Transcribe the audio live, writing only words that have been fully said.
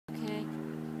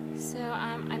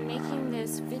I'm making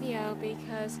this video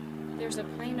because there's a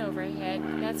plane overhead.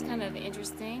 That's kind of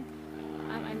interesting.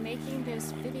 I'm making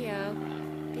this video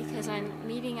because I'm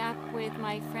meeting up with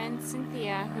my friend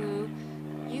Cynthia, who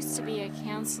used to be a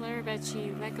counselor, but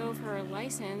she let go of her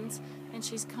license, and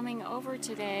she's coming over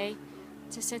today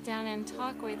to sit down and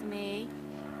talk with me.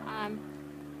 I'm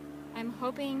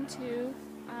hoping to,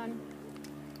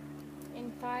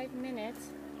 in 5 minutes,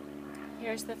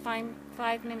 here's the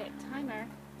 5-minute timer,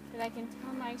 that I can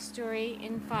tell my story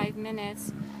in 5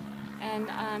 minutes, and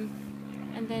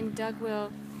then Doug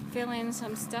will fill in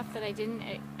some stuff that I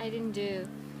didn't do.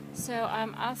 So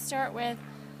I'll start with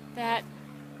that.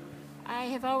 I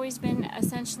have always been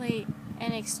essentially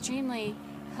an extremely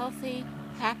healthy,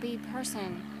 happy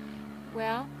person.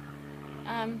 Well,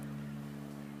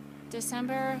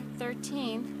 December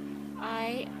 13th,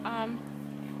 I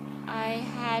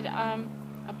had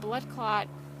a blood clot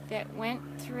that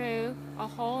went through a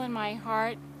hole in my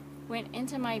heart, went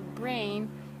into my brain,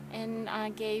 and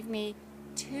gave me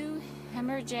 2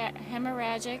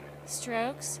 hemorrhagic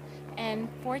strokes and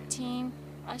 14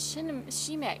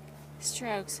 ischemic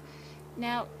strokes.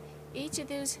 Now, each of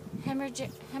those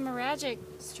hemorrhagic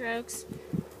strokes,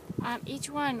 each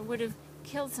one would have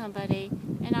killed somebody,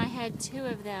 and I had 2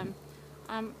 of them.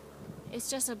 It's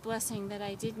just a blessing that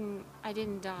I didn't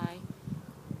die.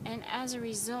 And as a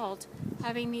result,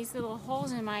 having these little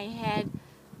holes in my head,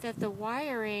 that the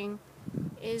wiring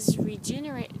is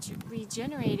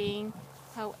regenerating.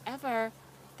 However,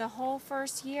 the whole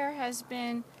first year has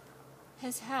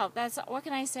hell. That's what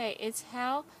can I say? It's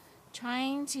hell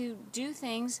trying to do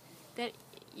things that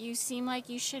you seem like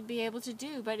you should be able to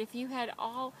do. But if you had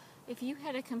a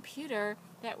computer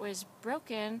that was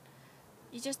broken,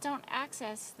 you just don't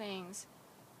access things.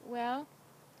 Well,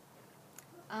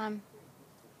 I'm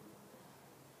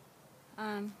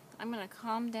going to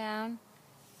calm down.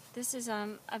 This is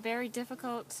a very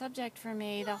difficult subject for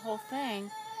me, the whole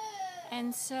thing.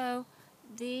 And so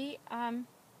the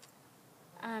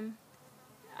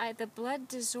blood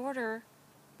disorder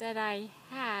that I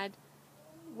had,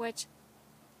 which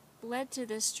led to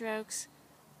the strokes,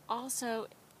 also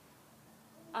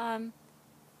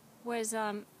was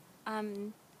I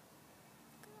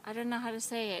don't know how to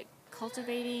say it,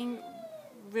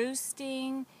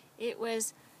 roosting. It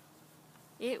was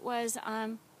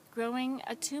growing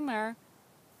a tumor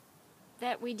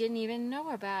that we didn't even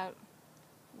know about.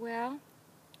 Well,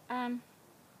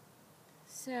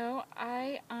 so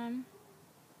I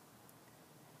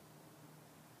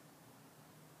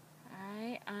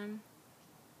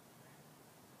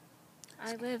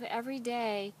live every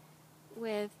day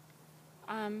with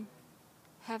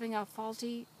having a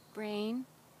faulty brain,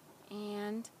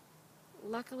 and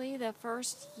luckily the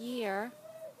first year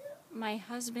my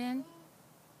husband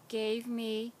gave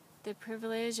me the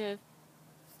privilege of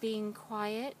being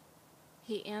quiet.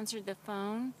 He answered the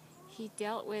phone. He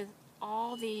dealt with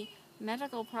all the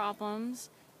medical problems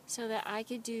so that I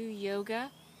could do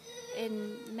yoga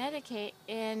and meditate,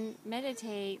 and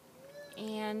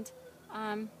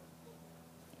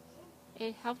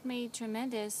it helped me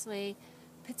tremendously,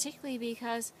 particularly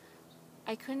because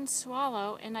I couldn't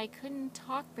swallow and I couldn't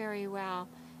talk very well,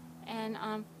 and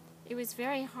it was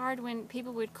very hard when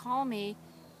people would call me,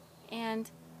 and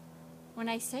when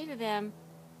I say to them,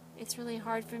 it's really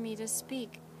hard for me to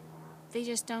speak, they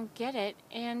just don't get it,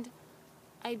 and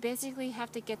I basically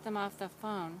have to get them off the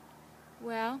phone.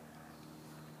 Well,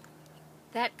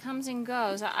 that comes and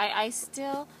goes. I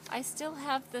still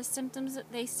have the symptoms.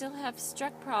 They still have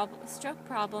stroke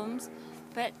problems,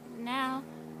 but now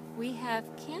we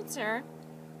have cancer,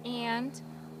 and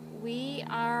we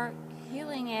are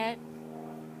healing it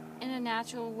in a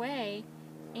natural way.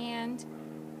 And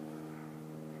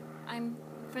I'm,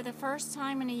 for the first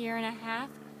time in a year and a half,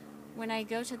 when I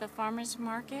go to the farmer's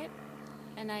market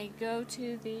and I go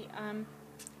to the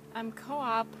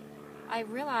co-op, I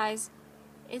realize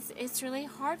it's really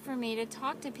hard for me to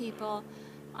talk to people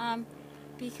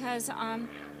because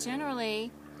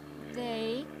generally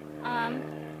they're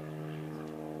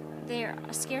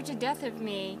scared to death of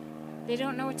me. They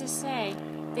don't know what to say.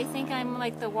 They think I'm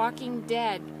like the Walking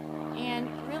Dead, and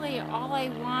really all I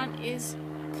want is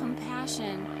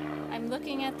compassion. I'm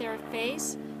looking at their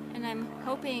face and I'm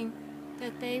hoping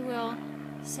that they will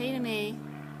say to me,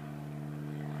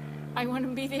 I want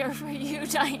to be there for you,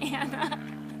 Diana.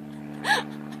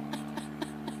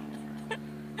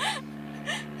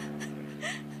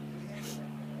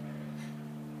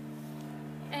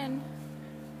 And,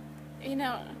 you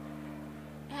know,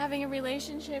 having a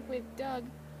relationship with Doug,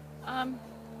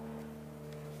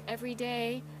 every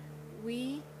day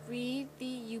we read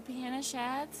the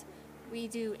Upanishads, we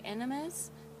do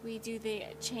enemas, we do the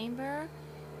chamber,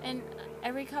 and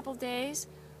every couple days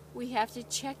we have to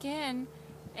check in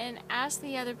and ask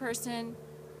the other person,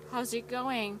 how's it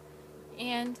going?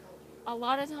 And a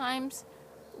lot of times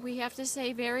we have to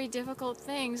say very difficult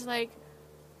things like,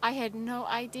 I had no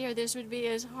idea this would be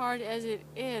as hard as it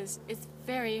is. It's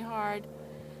very hard.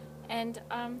 And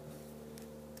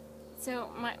so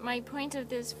my point of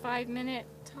this 5-minute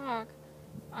talk,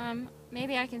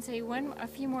 maybe I can say a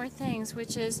few more things,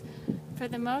 which is, for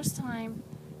the most time,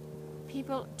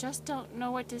 people just don't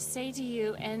know what to say to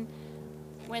you, and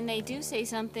when they do say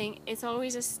something, it's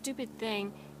always a stupid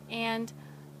thing, and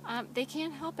they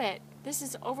can't help it. This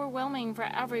is overwhelming for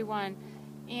everyone,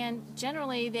 and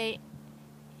generally they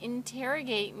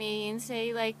interrogate me and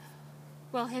say, like,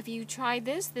 well, have you tried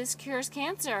this? This cures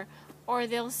cancer. Or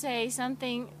they'll say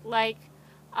something like,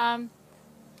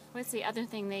 what's the other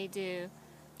thing they do?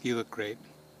 You look great.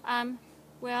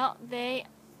 Well, they,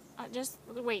 just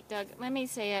wait, Doug, let me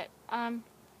say it.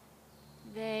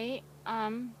 They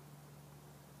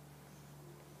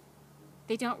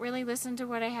don't really listen to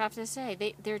what I have to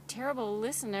say. They're terrible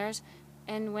listeners,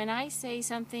 and when I say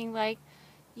something like,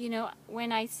 you know,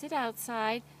 when I sit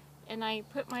outside and I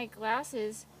put my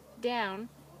glasses down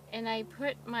and I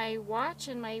put my watch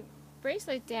and my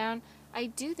bracelet down, I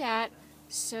do that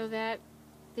so that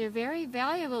they're very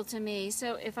valuable to me.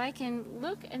 So if I can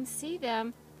look and see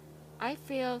them, I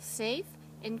feel safe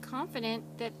and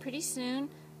confident that pretty soon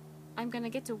I'm going to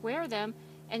get to wear them.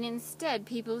 And instead,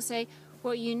 people say,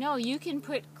 well, you know, you can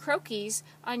put croquis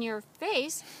on your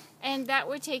face and that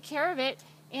would take care of it.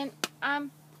 And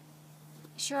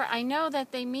sure, I know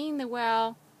that they mean the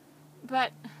well,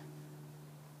 but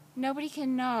nobody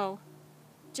can know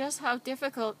just how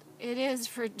difficult it is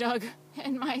for Doug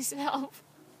and myself.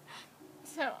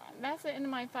 So that's the end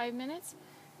of my 5 minutes.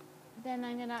 Then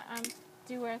I'm gonna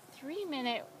do a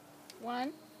 3-minute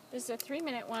one. This is a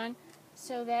 3-minute one,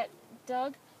 so that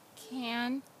Doug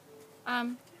can,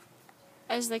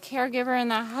 as the caregiver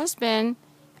and the husband,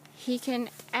 he can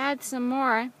add some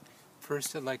more.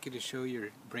 First, I'd like you to show your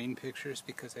brain pictures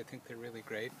because I think they're really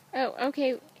great. Oh,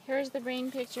 okay. Here's the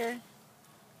brain picture.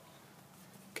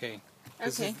 Okay.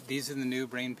 Okay. These are the new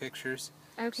brain pictures.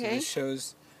 Okay. So this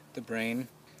shows the brain,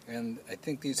 and I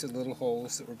think these are little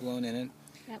holes that were blown in it.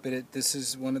 Yep. But this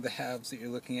is one of the halves that you're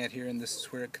looking at here, and this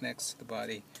is where it connects to the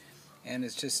body. And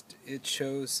it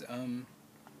shows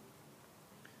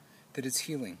that it's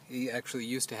healing. He actually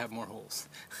used to have more holes.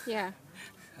 Yeah.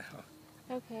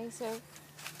 Okay, so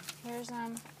here's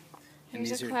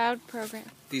these a are cloud program.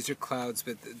 These are clouds,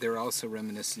 but they're also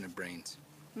reminiscent of brains.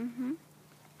 Mm-hmm.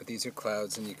 But these are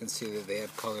clouds, and you can see that they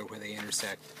have color where they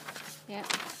intersect. Yep.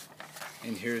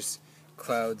 And here's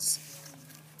clouds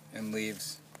and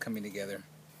leaves coming together.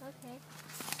 Okay.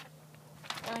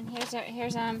 Oh, and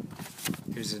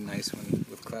Here's a nice one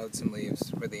with clouds and leaves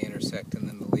where they intersect, and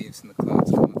then the leaves and the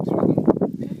clouds come up through them.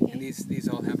 Okay. And these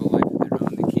all have a life of their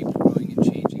own. They keep growing and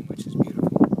changing, which is beautiful.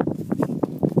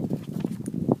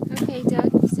 Okay,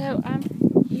 Doug. So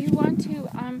you want to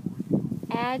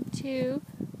add to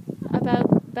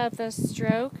about the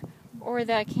stroke or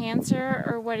the cancer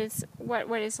or what it's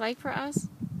like for us?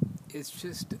 It's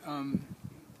just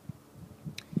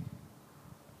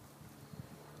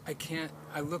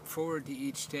I look forward to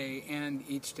each day, and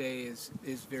each day is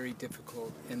very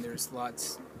difficult, and there's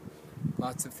lots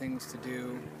of things to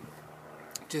do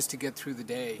just to get through the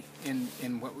day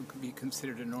in what would be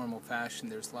considered a normal fashion.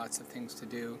 There's lots of things to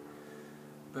do,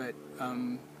 but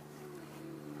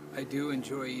I do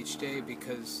enjoy each day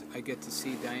because I get to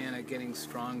see Diana getting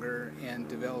stronger and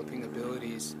developing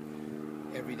abilities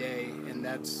every day, and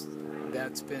that's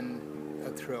been a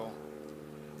thrill,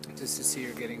 just to see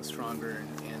her getting stronger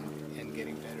and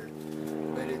getting better.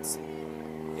 But it's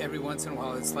every once in a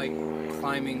while it's like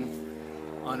climbing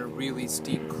on a really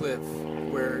steep cliff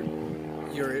where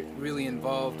you're really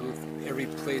involved with every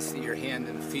place that your hand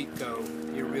and feet go.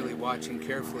 You're really watching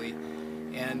carefully,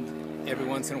 and every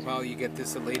once in a while you get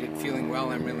this elated feeling,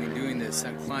 well, I'm really doing this,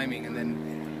 I'm climbing, and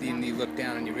then you look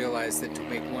down and you realize that to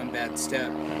make one bad step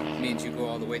means you go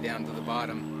all the way down to the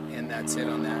bottom, and that's it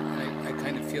on that. And I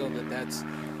kind of feel that that's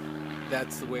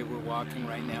the way we're walking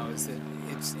right now, is that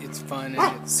it's fun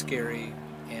and it's scary,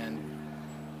 and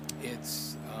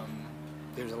it's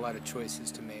there's a lot of choices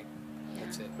to make.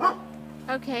 That's it.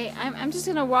 Okay, I'm just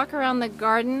going to walk around the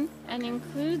garden and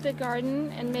include the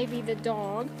garden and maybe the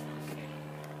dog.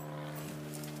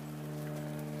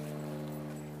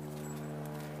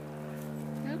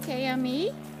 Okay,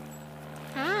 Ami.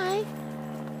 Hi.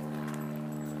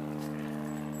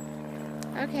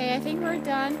 Okay, I think we're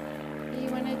done. You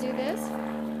want to do this?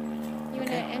 You want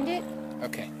to end it?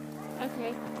 Okay.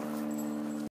 Okay.